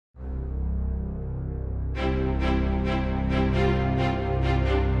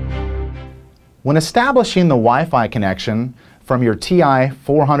When establishing the Wi-Fi connection from your TI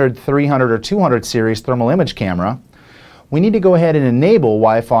 400, 300, or 200 series thermal image camera, we need to go ahead and enable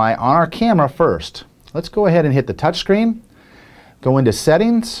Wi-Fi on our camera first. Let's go ahead and hit the touchscreen, go into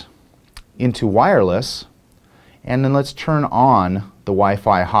Settings, into Wireless, and then let's turn on the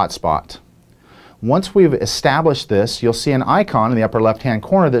Wi-Fi hotspot. Once we've established this, you'll see an icon in the upper left-hand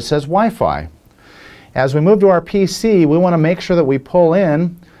corner that says Wi-Fi. As we move to our PC, we want to make sure that we pull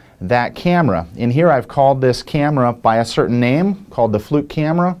in that camera. In here I've called this camera by a certain name called the Fluke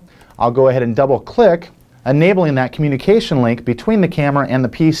camera. I'll go ahead and double click, enabling that communication link between the camera and the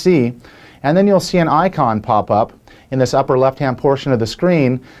PC, and then you'll see an icon pop up in this upper left hand portion of the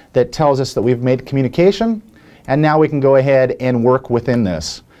screen that tells us that we've made communication, and now we can go ahead and work within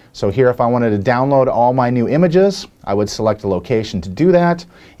this. So here, if I wanted to download all my new images, I would select a location to do that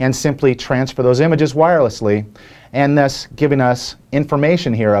and simply transfer those images wirelessly, and thus giving us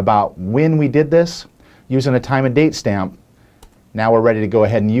information here about when we did this using a time and date stamp. Now we're ready to go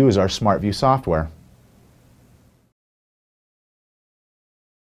ahead and use our SmartView software.